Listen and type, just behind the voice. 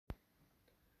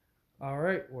All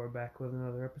right, we're back with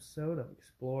another episode of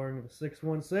Exploring the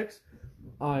 616.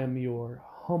 I am your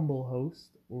humble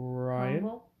host, Ryan.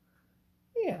 Humble?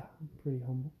 Yeah, I'm pretty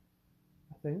humble,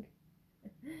 I think.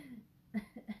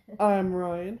 I'm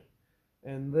Ryan,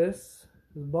 and this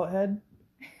is Butthead.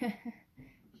 Shut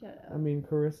I up. mean,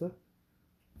 Carissa.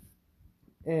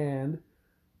 And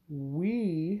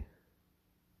we.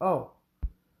 Oh,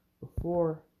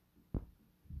 before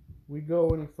we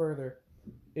go any further,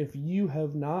 if you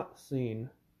have not seen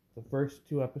the first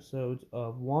two episodes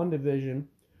of WandaVision,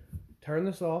 turn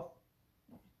this off.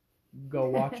 Go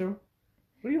watch them.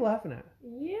 What are you laughing at?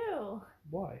 You.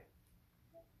 Why?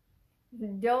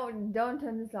 Don't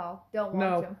turn this off. Don't watch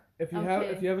No, them. if you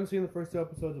Okay. haven't seen the first two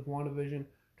episodes of WandaVision,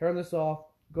 turn this off.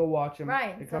 Go watch them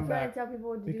Right. and Stop come trying back to tell people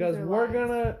what to because do with we're their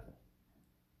lives.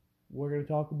 gonna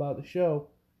talk about the show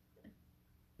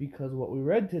because what we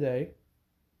read today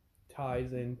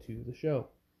ties into the show.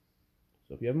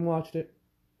 So if you haven't watched it,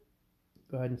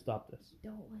 go ahead and stop this.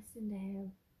 Don't listen to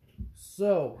him.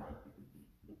 So,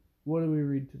 what did we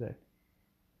read today?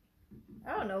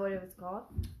 I don't know what it was called.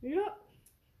 Yeah.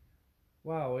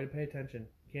 Wow, way to pay attention.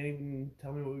 Can't even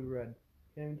tell me what we read.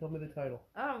 Can't even tell me the title.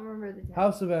 I don't remember the title.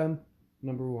 House of M,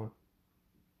 number 1.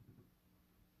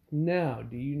 Now,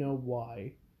 do you know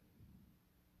why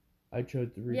I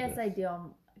chose to read Yes, this? I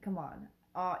do. Come on.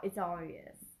 It's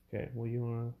obvious. Okay, well, you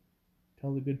want to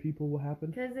tell the good people what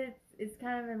happened? Because it's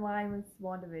kind of in line with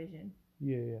WandaVision.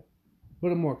 Yeah.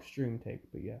 But a more extreme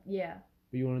take, but yeah. Yeah.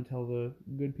 But you want to tell the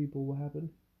good people what happened?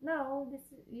 No,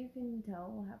 you can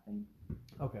tell what happened.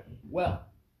 Okay. Well,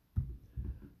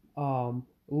 a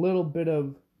little bit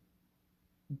of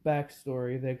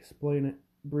backstory. They explain it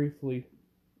briefly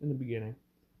in the beginning.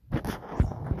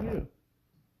 Yeah.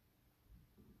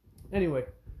 Anyway,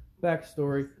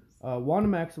 backstory. Wanda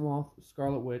Maximoff,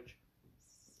 Scarlet Witch.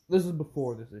 This is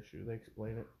before this issue. They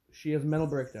explain it. She has mental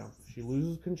breakdown. She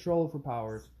loses control of her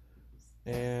powers,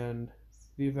 and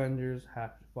the Avengers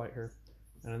have to fight her.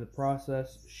 And in the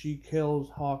process, she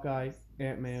kills Hawkeye,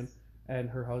 Ant-Man,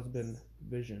 and her husband,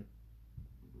 Vision.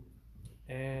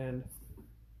 And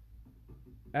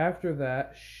after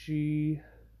that, she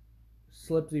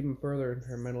slips even further into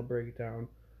her mental breakdown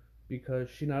because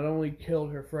she not only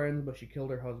killed her friends, but she killed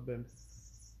her husband.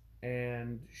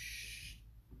 And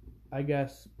I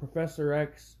guess Professor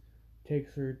X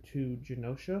takes her to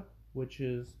Genosha, which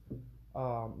is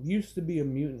used to be a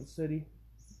mutant city,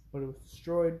 but it was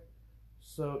destroyed.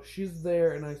 So she's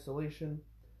there in isolation,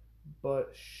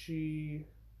 but she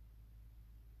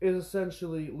is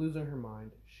essentially losing her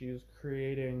mind. She's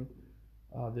creating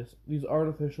these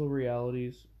artificial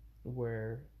realities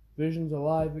where Vision's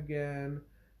alive again,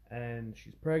 and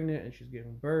she's pregnant, and she's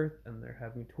giving birth, and they're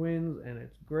having twins, and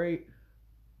it's great.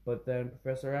 But then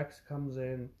Professor X comes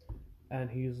in, and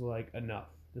he's like, enough.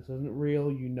 This isn't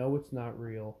real. You know it's not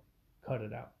real. Cut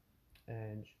it out.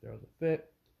 And she throws a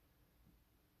fit.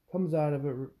 Comes out of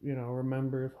it,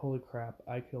 remembers, holy crap,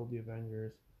 I killed the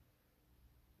Avengers.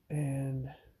 And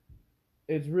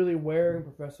it's really wearing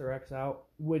Professor X out,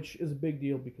 which is a big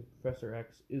deal because Professor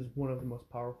X is one of the most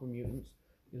powerful mutants.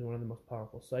 He's one of the most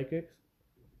powerful psychics.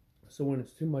 So when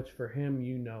it's too much for him,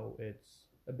 it's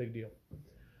a big deal.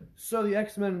 So the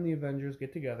X-Men and the Avengers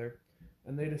get together,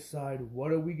 and they decide,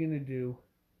 what are we going to do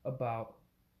about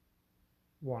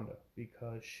Wanda?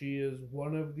 Because she is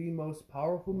one of the most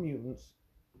powerful mutants.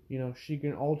 She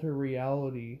can alter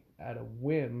reality at a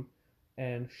whim,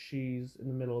 and she's in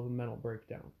the middle of a mental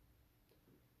breakdown.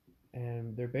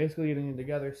 And they're basically getting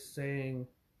together saying,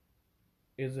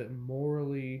 is it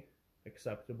morally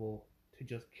acceptable to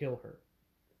just kill her?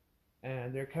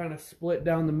 And they're kind of split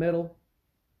down the middle.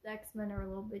 The X-Men are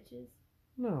little bitches.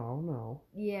 No.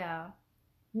 Yeah.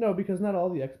 No, because not all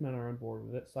the X-Men are on board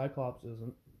with it. Cyclops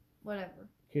isn't. Whatever.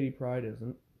 Kitty Pryde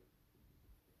isn't.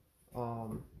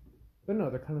 But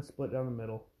no, they're kind of split down the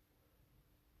middle.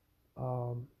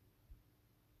 The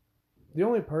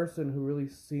only person who really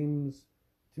seems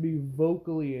to be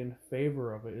vocally in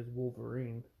favor of it is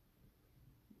Wolverine.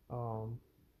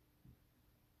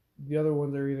 The other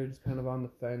ones are either just kind of on the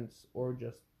fence or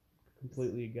just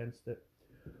completely against it.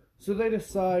 So they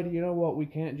decide, you know what, we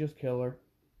can't just kill her.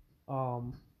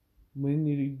 We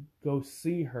need to go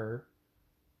see her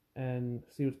and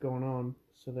see what's going on.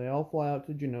 So they all fly out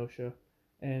to Genosha,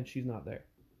 and she's not there.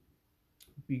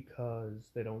 Because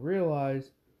they don't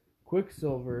realize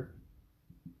Quicksilver,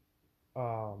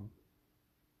 because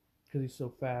he's so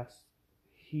fast,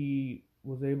 he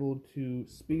was able to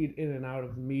speed in and out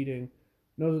of the meeting,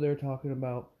 knows what they're talking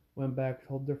about, went back,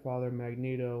 told their father,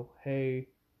 Magneto, hey,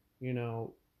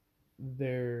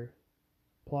 they're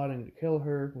plotting to kill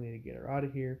her, we need to get her out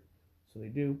of here. So they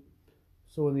do.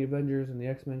 So when the Avengers and the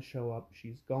X-Men show up,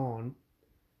 she's gone.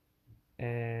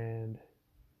 And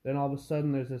then all of a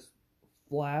sudden there's this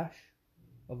flash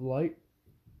of light,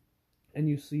 and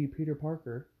you see Peter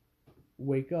Parker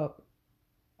wake up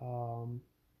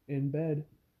in bed.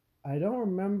 I don't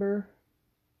remember.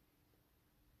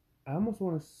 I almost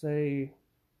want to say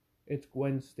it's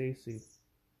Gwen Stacy.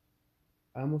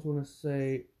 I almost want to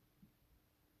say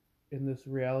in this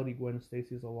reality Gwen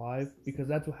Stacy's alive, because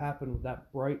that's what happened with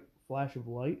that bright flash of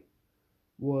light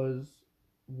was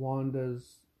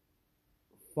Wanda's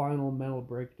final mental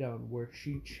breakdown where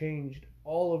she changed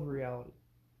all of reality.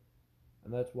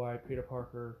 And that's why Peter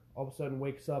Parker all of a sudden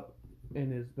wakes up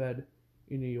in his bed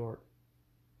in New York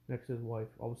next to his wife.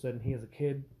 All of a sudden he has a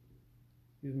kid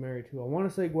he's married to. I want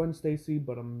to say Gwen Stacy,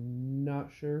 but I'm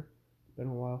not sure. It's been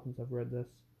a while since I've read this.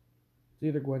 It's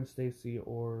either Gwen Stacy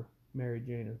or Mary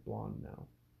Jane is blonde now.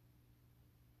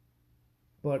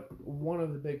 But one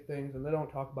of the big things, and they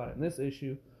don't talk about it in this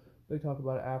issue, they talk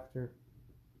about it after,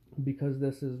 because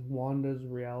this is Wanda's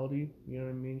reality, you know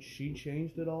what I mean? She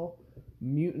changed it all.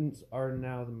 Mutants are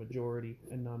now the majority,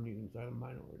 and non-mutants are the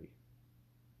minority.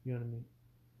 You know what I mean?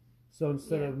 So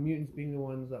instead of mutants being the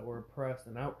ones that were oppressed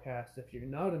and outcast, if you're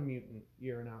not a mutant,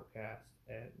 you're an outcast,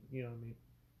 and you know what I mean?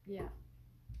 Yeah.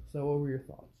 So what were your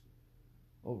thoughts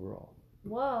overall?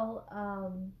 Well,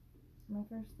 my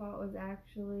first thought was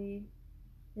actually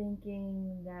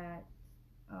thinking that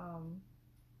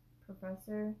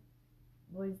Professor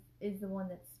is the one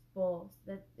that's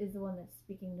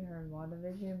speaking to her in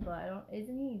WandaVision, but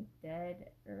isn't he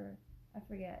dead, or I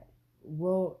forget.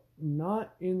 Well,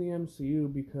 not in the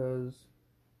MCU, because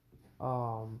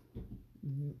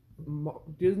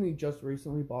Disney just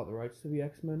recently bought the rights to the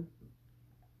X-Men.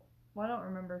 Well, I don't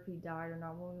remember if he died or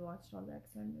not when we watched all the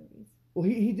X-Men movies. Well,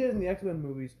 he did in the X-Men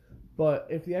movies, but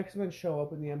if the X-Men show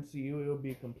up in the MCU, it would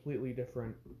be a completely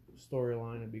different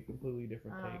storyline. It'd be a completely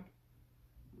different take.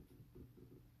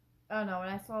 Oh no, when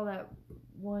I saw that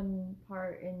one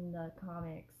part in the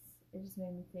comics, it just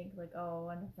made me think, like, oh, I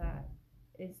wonder if that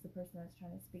is the person that's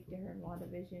trying to speak to her in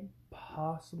WandaVision.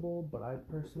 Possible, but I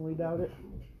personally doubt it.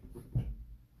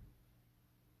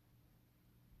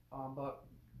 But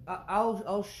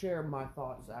I'll share my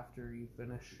thoughts after you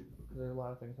finish, because there's a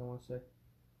lot of things I want to say.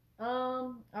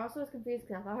 I also was confused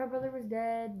because I thought her brother was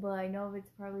dead, but I know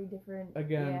it's probably different.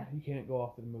 Again, you can't go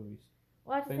off of the movies.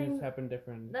 Well, that's things happen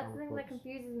different. That's the thing that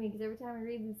confuses me, because every time I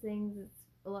read these things, it's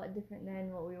a lot different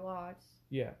than what we watch.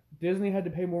 Yeah, Disney had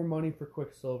to pay more money for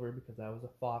Quicksilver because that was a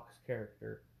Fox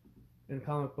character. In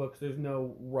comic books, there's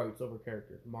no rights over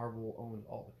characters. Marvel owns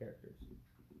all the characters.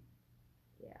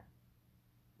 Yeah.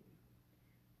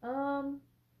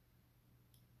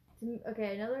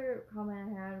 Okay, another comment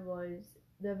I had was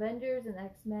the Avengers and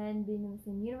X-Men being in the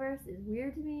same universe is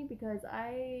weird to me, because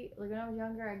when I was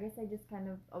younger, I guess I just kind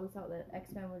of always thought that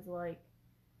X-Men was like,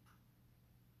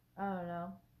 I don't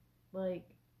know, like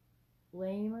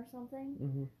lame or something.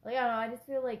 Mm-hmm. Like, I don't know, I just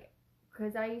feel like,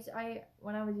 because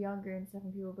when I was younger and stuff,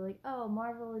 and people would be like, oh,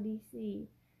 Marvel or DC,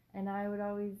 and I would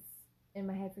always, in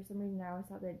my head, for some reason, I always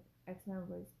thought that X-Men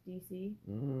was DC.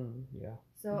 Yeah.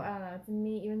 So, I don't know, to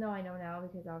me, even though I know now,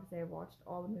 because obviously I've watched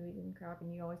all the movies and crap,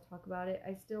 and you always talk about it,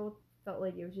 I still felt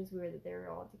like it was just weird that they were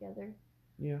all together.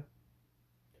 Yeah.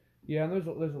 Yeah, and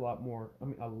there's a lot more,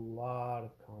 a lot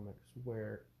of comics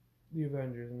where the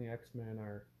Avengers and the X-Men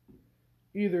are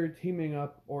either teaming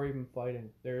up or even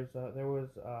fighting. There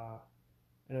was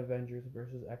an Avengers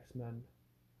versus X-Men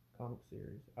comic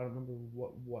series. I don't remember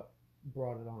what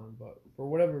brought it on, but for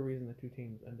whatever reason, the two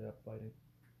teams ended up fighting.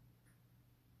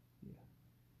 Yeah.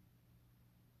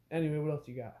 Anyway, what else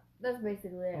you got? That's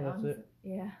basically it. Oh, that's it?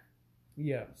 Yeah.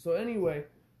 Yeah. So anyway,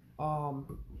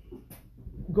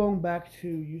 going back to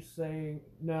you saying,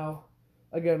 now,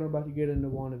 again, we're about to get into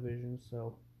WandaVision,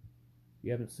 so if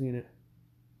you haven't seen it,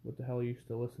 what the hell are you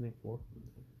still listening for?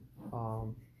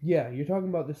 Yeah, you're talking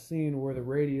about the scene where the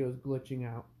radio is glitching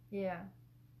out. Yeah.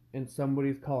 And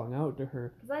somebody's calling out to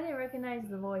her. Because I didn't recognize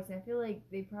the voice, and I feel like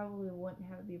they probably wouldn't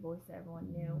have it be a voice that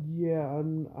everyone knew. Yeah,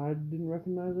 I didn't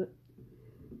recognize it.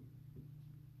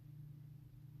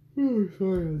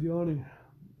 Sorry, I was yawning.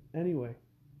 Anyway,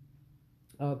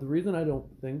 the reason I don't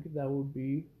think that would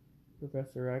be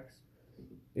Professor X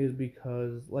is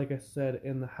because, like I said,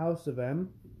 in the House of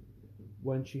M,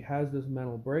 when she has this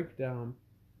mental breakdown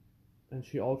and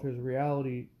she alters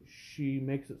reality, she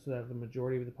makes it so that the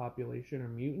majority of the population are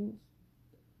mutants.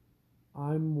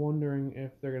 I'm wondering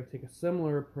if they're going to take a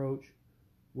similar approach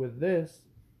with this,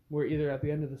 where either at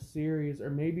the end of the series or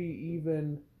maybe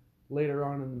even later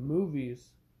on in the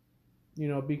movies,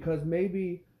 because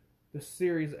maybe the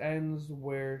series ends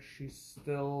where she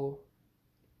still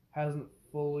hasn't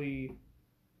fully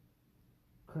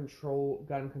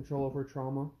gotten control of her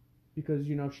trauma, because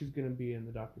you know she's gonna be in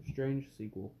the Doctor Strange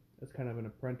sequel as kind of an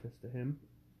apprentice to him.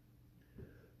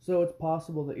 So it's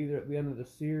possible that either at the end of the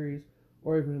series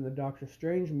or even in the Doctor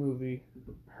Strange movie,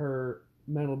 her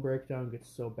mental breakdown gets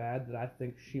so bad that I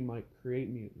think she might create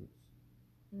mutants.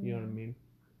 You know what I mean?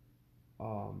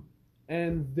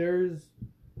 And there's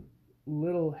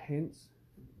little hints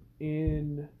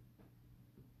in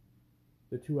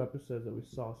the 2 episodes that we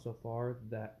saw so far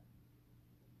that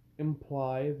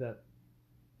imply that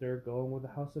they're going with the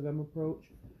House of M approach.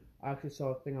 I actually saw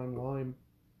a thing online.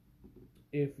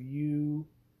 If you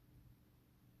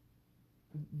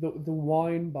the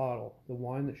wine bottle, the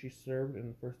wine that she served in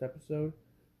the first episode,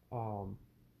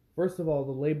 first of all,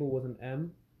 the label was an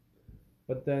M,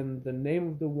 but then the name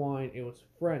of the wine, it was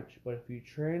French, but if you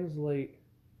translate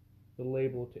the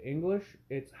label to English,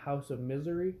 it's House of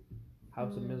Misery,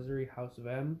 House of Misery, House of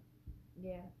M.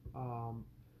 Yeah.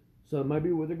 So it might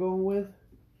be what they're going with.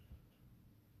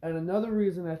 And another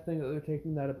reason I think that they're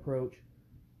taking that approach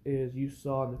is you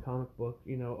saw in the comic book,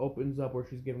 you know, opens up where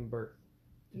she's giving birth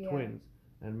to twins.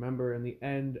 And remember, in the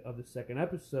end of the second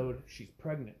episode, she's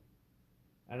pregnant.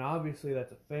 And obviously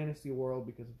that's a fantasy world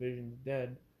because Vision's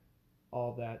dead.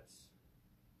 All that's,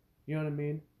 you know what I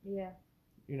mean? Yeah.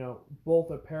 You know,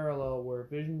 both are parallel where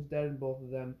Vision's dead in both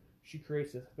of them. She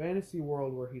creates this fantasy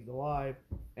world where he's alive,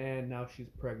 and now she's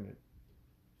pregnant.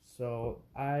 So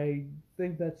I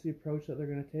think that's the approach that they're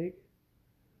going to take.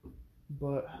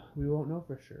 But we won't know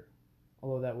for sure.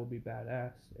 Although that will be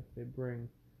badass if they bring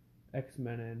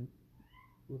X-Men in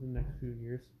within the next few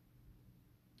years.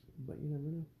 But you never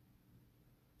know.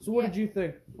 So what did you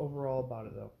think overall about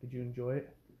it, though? Did you enjoy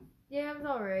it? Yeah, it was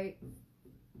alright.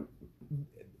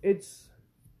 It's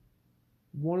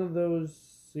one of those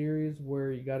series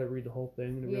where you got to read the whole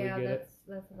thing to really get it.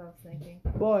 Yeah, that's what I was thinking.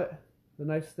 But the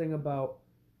nice thing about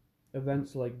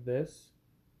events like this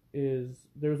is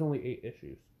there's only 8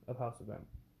 issues of House of M.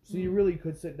 So you really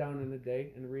could sit down in a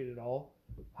day and read it all.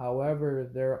 However,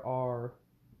 there are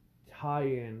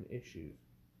tie-in issues.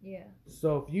 Yeah.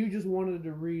 So if you just wanted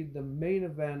to read the main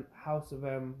event, House of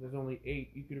M, there's only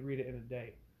 8, you could read it in a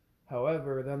day.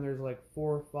 However, then there's like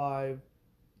 4 or 5,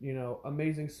 you know,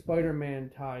 Amazing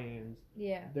Spider-Man tie-ins.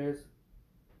 Yeah. There's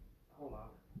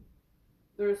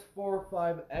 4 or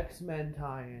 5 X-Men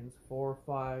tie-ins, 4 or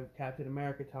 5 Captain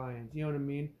America tie-ins, you know what I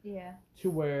mean? Yeah. To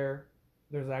where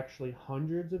there's actually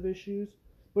hundreds of issues.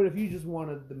 But if you just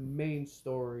wanted the main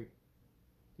story,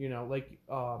 you know, like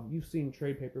you've seen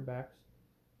trade paperbacks,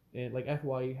 and like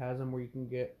FYE has them where you can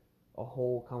get a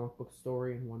whole comic book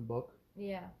story in one book.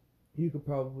 Yeah. You could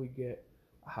probably get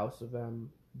a House of M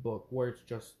book where it's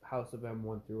just House of M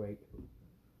 1 through 8.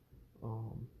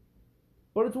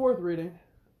 But it's worth reading.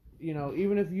 You know,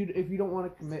 even if you don't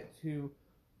want to commit to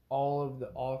all of the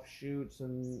offshoots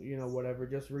and, you know, whatever,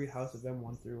 just read House of M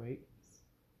 1 through 8.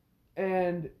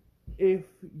 And if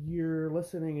you're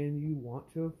listening and you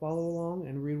want to follow along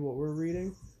and read what we're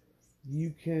reading,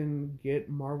 you can get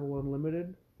Marvel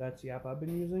Unlimited. That's the app I've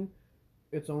been using.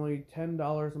 It's only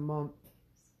 $10 a month.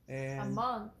 And a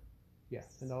month? Yeah,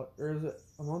 $10. Or is it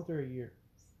a month or a year?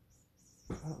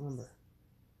 I don't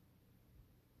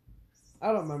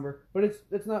remember. But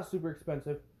it's not super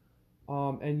expensive.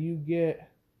 And you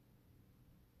get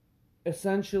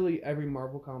essentially every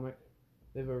Marvel comic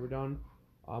they've ever done.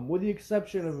 With the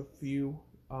exception of a few.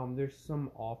 There's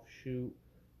some offshoot,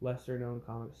 lesser known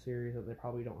comic series that they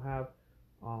probably don't have.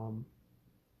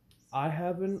 I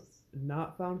haven't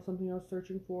not found something I was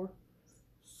searching for.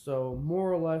 So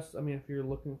more or less, I mean, if you're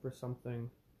looking for something,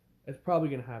 it's probably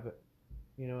going to have it.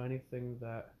 You know, anything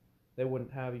that they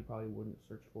wouldn't have, you probably wouldn't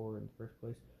search for in the first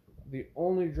place. The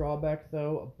only drawback,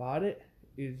 though, about it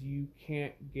is you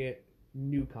can't get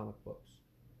new comic books.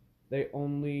 They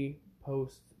only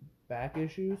post back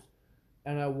issues,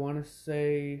 and I want to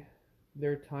say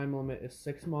their time limit is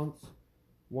 6 months.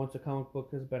 Once a comic book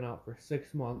has been out for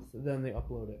 6 months, then they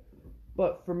upload it.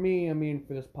 But for me, I mean,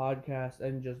 for this podcast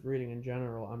and just reading in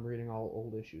general, I'm reading all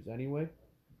old issues anyway.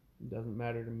 It doesn't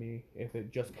matter to me if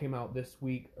it just came out this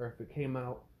week or if it came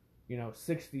out,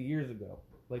 60 years ago,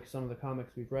 like some of the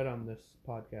comics we've read on this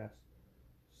podcast.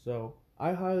 So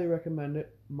I highly recommend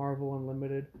it, Marvel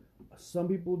Unlimited. Some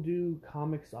people do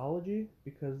Comixology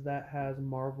because that has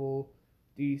Marvel,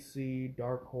 DC,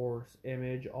 Dark Horse,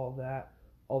 Image, all that.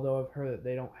 Although I've heard that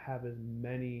they don't have as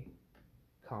many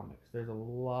comics. There's a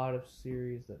lot of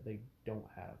series that they don't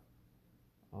have.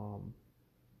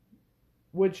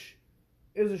 Which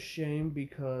is a shame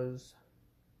because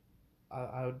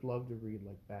I would love to read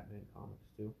like Batman comics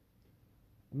too.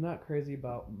 I'm not crazy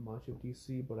about much of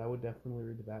DC, but I would definitely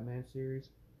read the Batman series.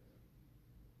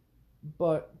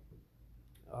 But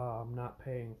I'm not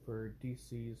paying for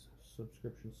DC's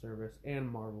subscription service and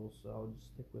Marvel's, so I'll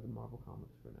just stick with the Marvel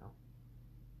comics for now.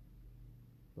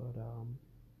 But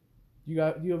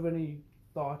do you have any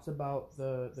thoughts about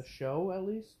the show at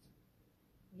least?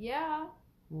 Yeah.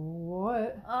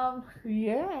 What?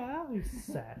 Yeah, you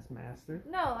sass master.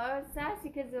 No, I was sassy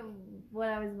because of what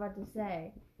I was about to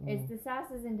say. It's the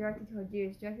sass isn't directed towards you.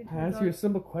 It's directed I towards. asked you a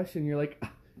simple question. You're like,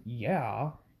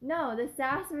 yeah. No, the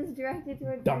sass was directed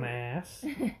towards. Dumbass.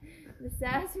 The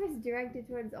sass was directed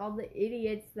towards all the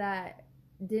idiots that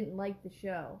didn't like the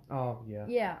show. Oh yeah.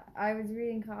 Yeah, I was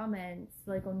reading comments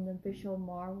like on the official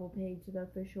Marvel page, the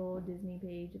official Disney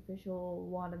page, official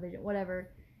WandaVision,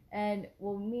 whatever. And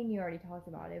well, me and you already talked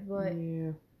about it, but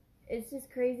Yeah. it's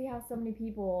just crazy how so many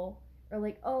people are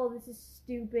like, "Oh, this is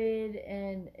stupid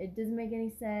and it doesn't make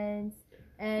any sense."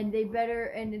 And they better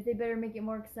make it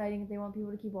more exciting if they want people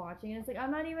to keep watching. And it's like,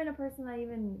 I'm not even a person that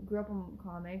even grew up on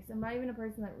comics. I'm not even a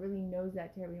person that really knows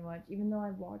that terribly much, even though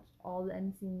I've watched all the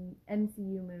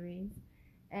MCU movies.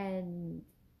 And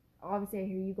obviously I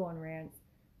hear you go on rants.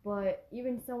 But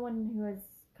even someone who is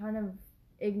kind of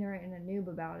ignorant and a noob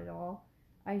about it all,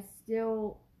 I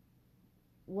still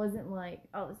wasn't like,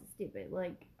 oh, this is stupid.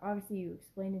 Like, obviously you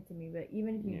explained it to me, but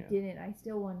even if you didn't, I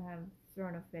still wouldn't have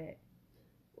thrown a fit.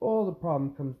 All the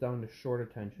problem comes down to short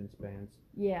attention spans.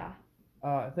 Yeah.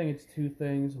 I think it's two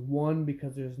things. One,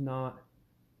 because there's not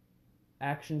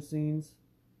action scenes.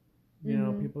 You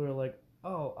know, people are like,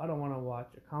 oh, I don't want to watch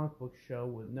a comic book show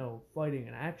with no fighting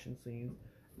and action scenes.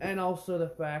 And also the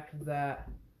fact that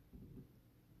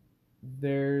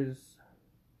they're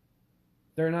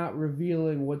not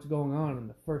revealing what's going on in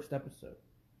the first episode.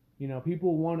 You know,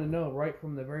 people want to know right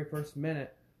from the very first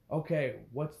minute, okay,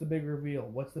 what's the big reveal?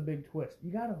 What's the big twist? You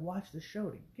gotta watch the show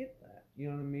to get that. You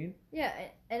know what I mean? Yeah,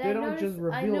 and they don't just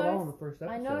reveal it all in the first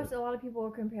episode. I noticed a lot of people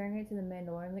were comparing it to The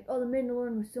Mandalorian. Like, oh, The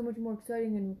Mandalorian was so much more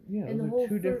exciting, and the whole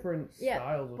two different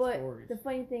styles of stories. But the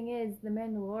funny thing is, The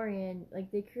Mandalorian, like,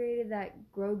 they created that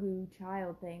Grogu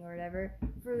child thing or whatever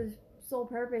for the sole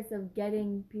purpose of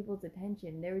getting people's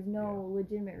attention. There was no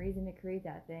legitimate reason to create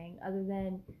that thing other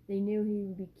than they knew he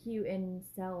would be cute and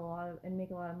sell a lot and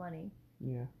make a lot of money.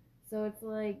 Yeah. So it's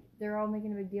like they're all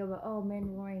making a big deal about, oh,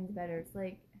 Mandalorian's better. It's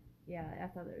like, yeah, I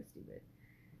thought that was stupid.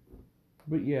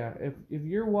 But yeah, if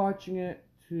you're watching it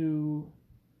to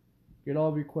get all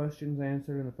of your questions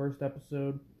answered in the first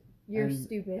episode, you're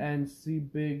stupid. And see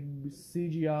big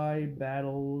CGI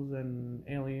battles and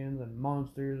aliens and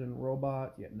monsters and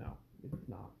robots, no, it's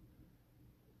not.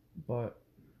 But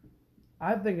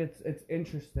I think it's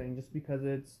interesting just because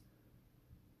it's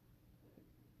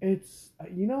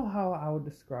you know how I would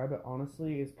describe it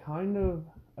honestly, is kind of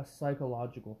a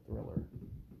psychological thriller.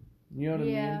 You know what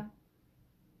I mean?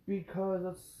 Because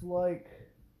it's like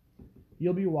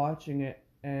you'll be watching it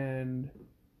and,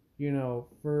 you know,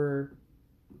 for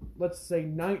let's say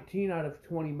 19 out of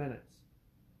 20 minutes,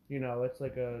 you know, it's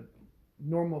like a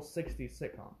normal 60s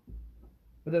sitcom.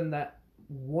 But then that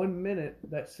 1 minute,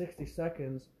 that 60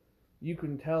 seconds, you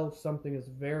can tell something is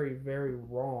very, very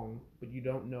wrong, but you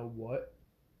don't know what.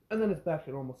 And then it's back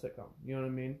to normal sitcom. You know what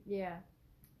I mean? Yeah.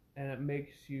 And it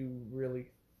makes you really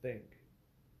think,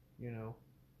 you know.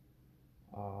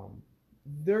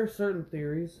 There are certain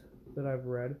theories that I've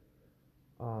read.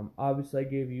 Obviously, I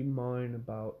gave you mine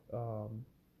about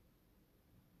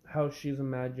how she's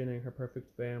imagining her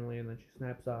perfect family, and then she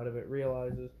snaps out of it,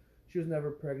 realizes she was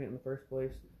never pregnant in the first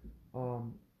place.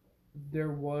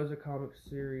 There was a comic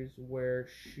series where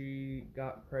she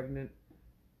got pregnant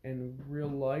in real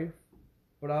life,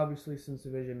 but obviously since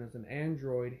Vision is an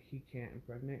android, he can't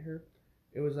impregnate her.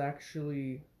 It was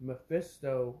actually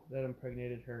Mephisto that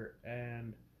impregnated her,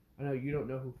 and I know you don't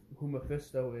know who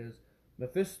Mephisto is.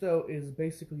 Mephisto is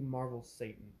basically Marvel's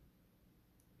Satan.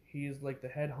 He is like the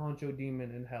head honcho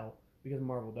demon in hell, because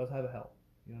Marvel does have a hell.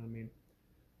 You know what I mean?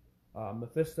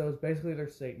 Mephisto is basically their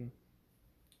Satan.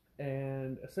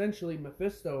 And essentially,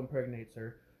 Mephisto impregnates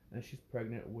her, and she's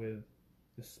pregnant with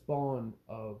the spawn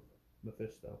of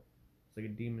Mephisto. It's like a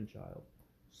demon child.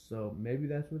 So maybe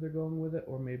that's where they're going with it,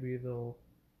 or maybe they'll...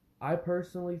 I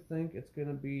personally think it's going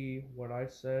to be what I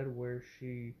said, where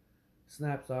she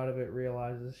snaps out of it,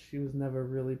 realizes she was never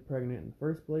really pregnant in the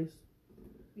first place.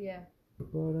 Yeah. But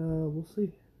we'll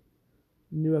see.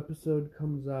 New episode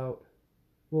comes out,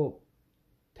 well,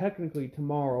 technically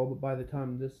tomorrow, but by the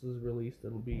time this is released,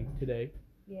 it'll be today.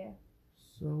 Yeah.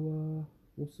 So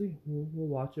we'll see. We'll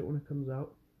watch it when it comes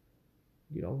out.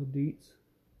 Get all the deets.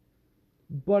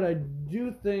 But I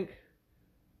do think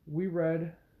we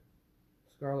read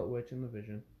Scarlet Witch and the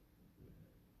Vision.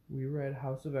 We read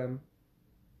House of M.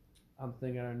 I'm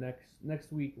thinking our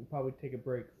next week we'll probably take a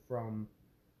break from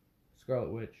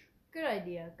Scarlet Witch. Good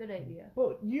idea. Good idea.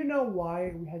 Well, you know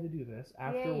why we had to do this.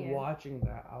 After Yeah. watching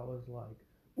that, I was like,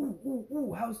 ooh, ooh,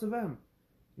 ooh, House of M.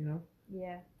 You know?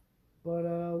 Yeah. But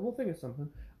we'll think of something.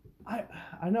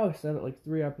 I know I said it like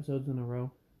 3 episodes in a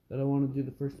row that I want to do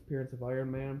the first appearance of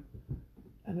Iron Man.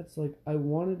 And it's like, I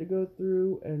wanted to go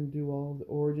through and do all the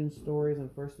origin stories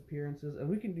and first appearances, and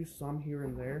we can do some here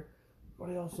and there, but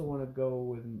I also want to go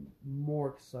with more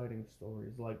exciting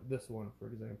stories, like this one, for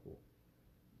example.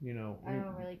 You know, I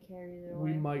don't really care either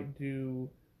we way. might do,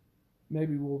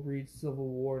 maybe we'll read Civil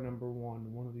War #1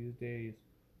 one of these days,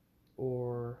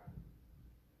 or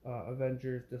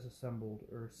Avengers Disassembled,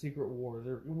 or Secret Wars,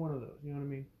 or one of those, you know what I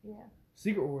mean? Yeah.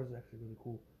 Secret Wars is actually really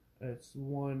cool. It's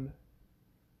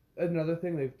another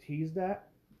thing they've teased at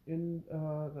in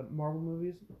the Marvel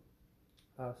movies.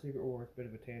 Secret Wars, bit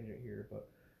of a tangent here, but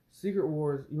Secret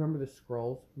Wars, you remember the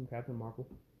Skrulls from Captain Marvel?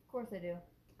 Of course I do.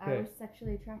 I Okay. was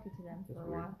sexually attracted to them for That's a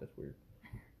weird. while. That's weird.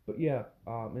 But yeah,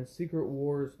 in Secret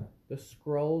Wars, the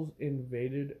Skrulls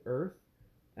invaded Earth,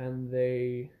 and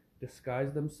they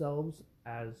disguised themselves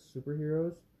as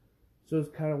superheroes. So it's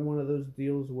kind of one of those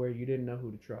deals where you didn't know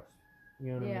who to trust.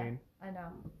 You know what I mean? I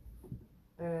know.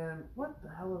 And what the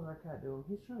hell is our cat doing?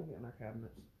 He's trying to get in our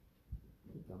cabinets.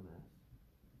 You dumbass.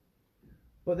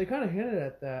 But they kind of hinted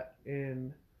at that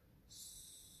in.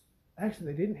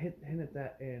 Actually, they didn't hint at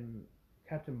that in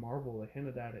Captain Marvel. They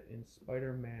hinted at it in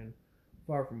Spider-Man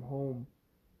Far From Home.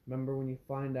 Remember when you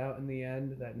find out in the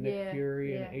end that Nick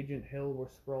Fury and Agent Hill were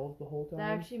Skrulls the whole time?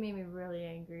 That actually made me really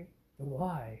angry.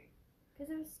 Why?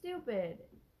 Because it was stupid.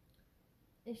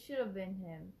 It should have been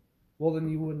him. Well, then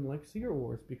you wouldn't like Secret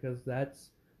Wars, because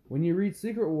that's when you read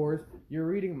Secret Wars, you're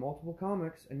reading multiple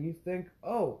comics and you think,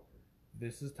 oh,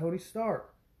 this is Tony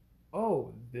Stark.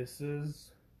 Oh, this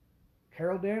is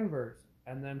Carol Danvers.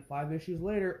 And then 5 issues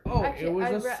later, oh, Actually, it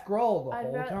was a Skrull the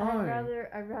whole time.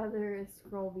 I'd rather a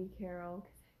Skrull be Carol.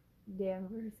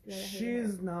 Danvers.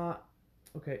 She's not...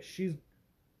 Okay, she's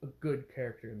a good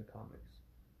character in the comics.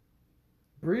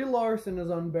 Brie Larson is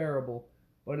unbearable,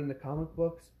 but in the comic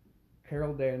books,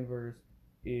 Carol Danvers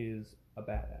is a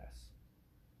badass.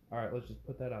 Alright, let's just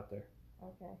put that out there.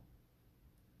 Okay.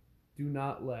 Do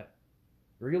not let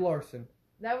Brie Larson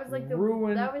That was like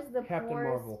ruin the Captain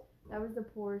poorest, Marvel. That was the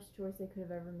poorest choice they could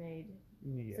have ever made.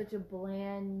 Yeah. Such a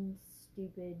bland,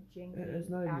 stupid, janky. It's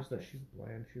not even just that actress. she's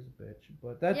bland, she's a bitch.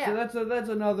 But that's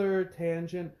another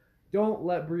tangent. Don't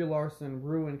let Brie Larson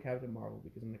ruin Captain Marvel,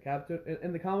 because in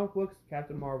the comic books,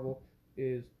 Captain Marvel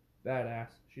is badass.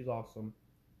 She's awesome.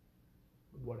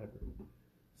 Whatever.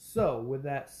 So, with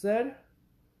that said,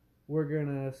 we're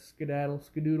gonna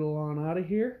skedoodle on out of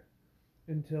here.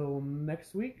 Until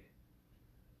next week,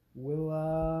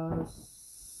 we'll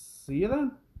see you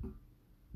then.